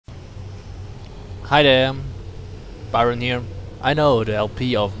Hi there, Byron here. I know the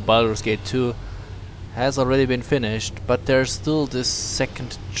LP of Baldur's Gate 2 has already been finished, but there's still this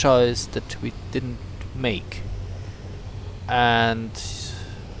second choice that we didn't make. And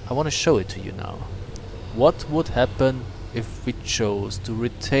I want to show it to you now. What would happen if we chose to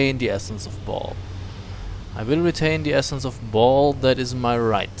retain the essence of Bhaal? I will retain the essence of Bhaal, that is my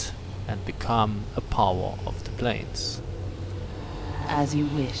right, and become a power of the plains. As you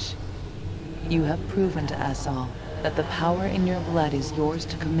wish. You have proven to us all that the power in your blood is yours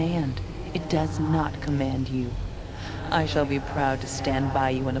to command. It does not command you. I shall be proud to stand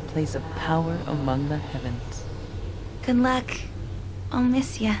by you in a place of power among the heavens. Good luck. I'll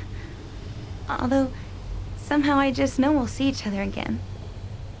miss ya. Although, somehow I just know we'll see each other again.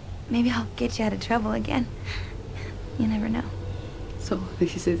 Maybe I'll get you out of trouble again. You never know. So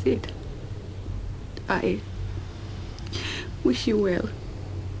this is it. I wish you well.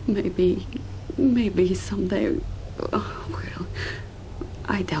 Maybe someday. Well,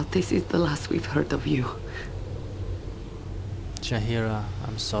 I doubt this is the last we've heard of you. Jaheira,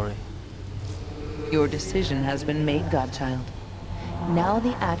 I'm sorry. Your decision has been made, Godchild. Now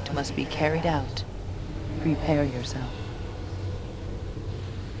the act must be carried out. Prepare yourself.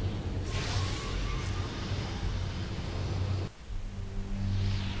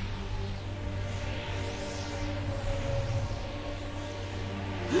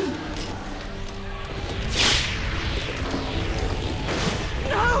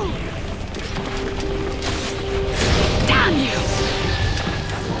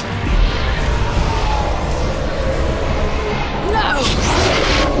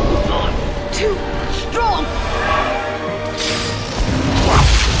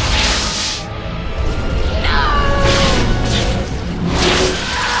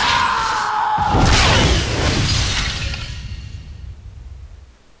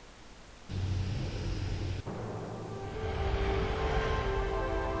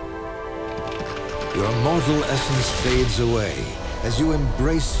 Your mortal essence fades away as you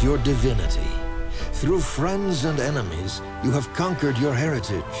embrace your divinity. Through friends and enemies, you have conquered your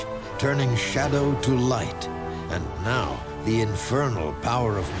heritage, turning shadow to light. And now, the infernal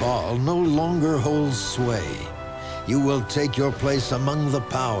power of Bhaal no longer holds sway. You will take your place among the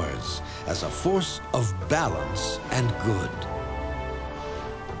powers as a force of balance and good.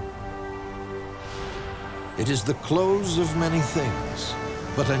 It is the close of many things,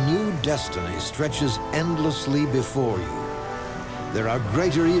 but a new destiny stretches endlessly before you. There are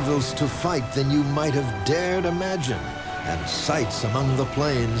greater evils to fight than you might have dared imagine, and sights among the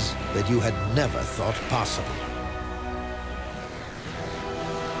plains that you had never thought possible.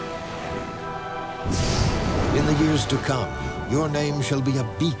 In the years to come, your name shall be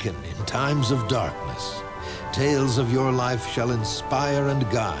a beacon in times of darkness. Tales of your life shall inspire and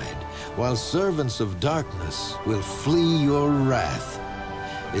guide, while servants of darkness will flee your wrath.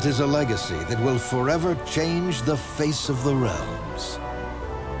 It is a legacy that will forever change the face of the realms.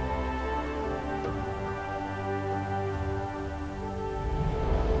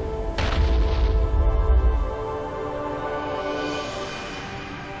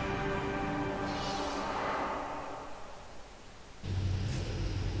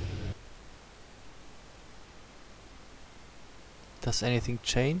 Does anything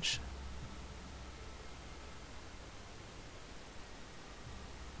change?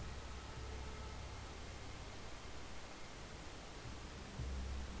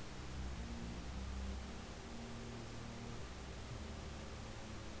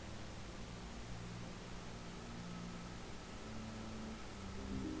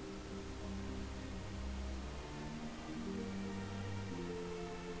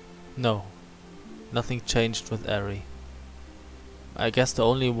 No, nothing changed with Ari. I guess the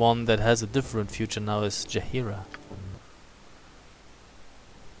only one that has a different future now is Jaheira.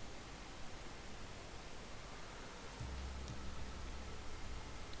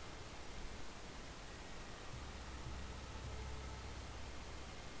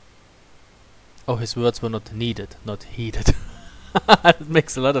 Oh, his words were not needed, not heeded. It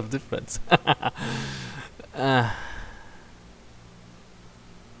makes a lot of difference.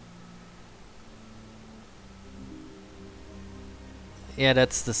 Yeah,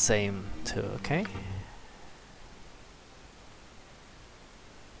 that's the same too, okay?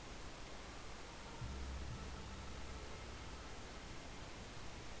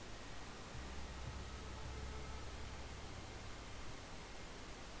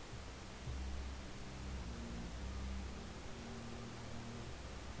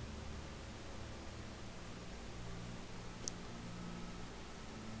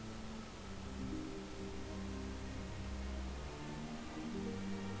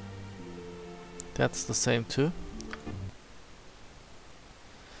 That's the same too.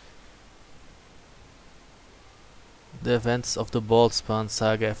 The events of the Baldspar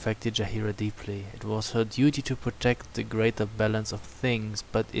saga affected Jaheira deeply. It was her duty to protect the greater balance of things,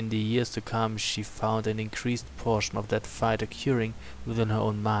 but in the years to come she found an increased portion of that fight occurring within her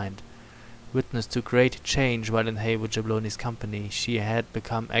own mind. Witness to great change while in Haywood Jabloni's company, she had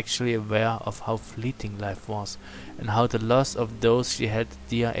become actually aware of how fleeting life was, and how the loss of those she held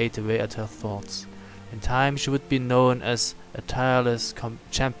dear ate away at her thoughts. In time she would be known as a tireless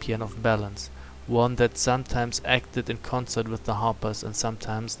champion of balance, one that sometimes acted in concert with the Harpers and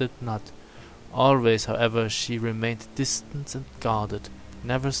sometimes did not. Always, however, she remained distant and guarded,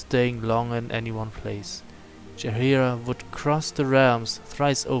 never staying long in any one place. Jaheira would cross the realms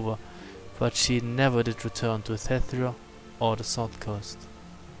thrice over, but she never did return to Thethria or the Sword Coast.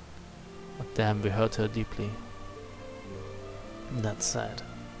 But damn, we hurt her deeply. That's sad.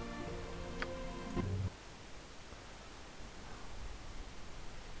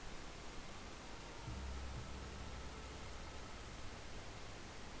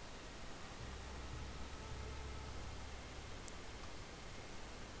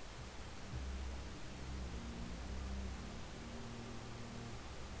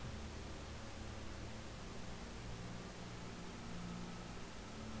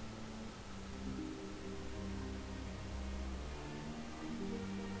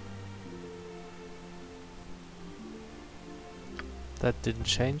 That didn't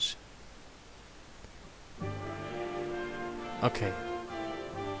change. Okay.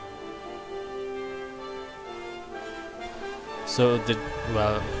 So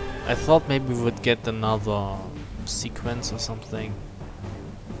well, I thought maybe we would get another sequence or something,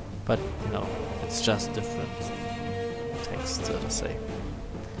 but no, it's just different text, so to say.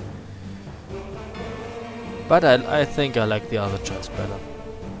 But I think I like the other choice better.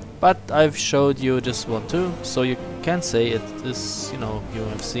 But I've showed you this one too, so you can say it is, you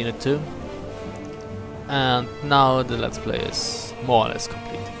have seen it too. And now the Let's Play is more or less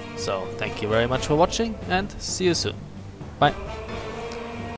complete. So thank you very much for watching and see you soon. Bye.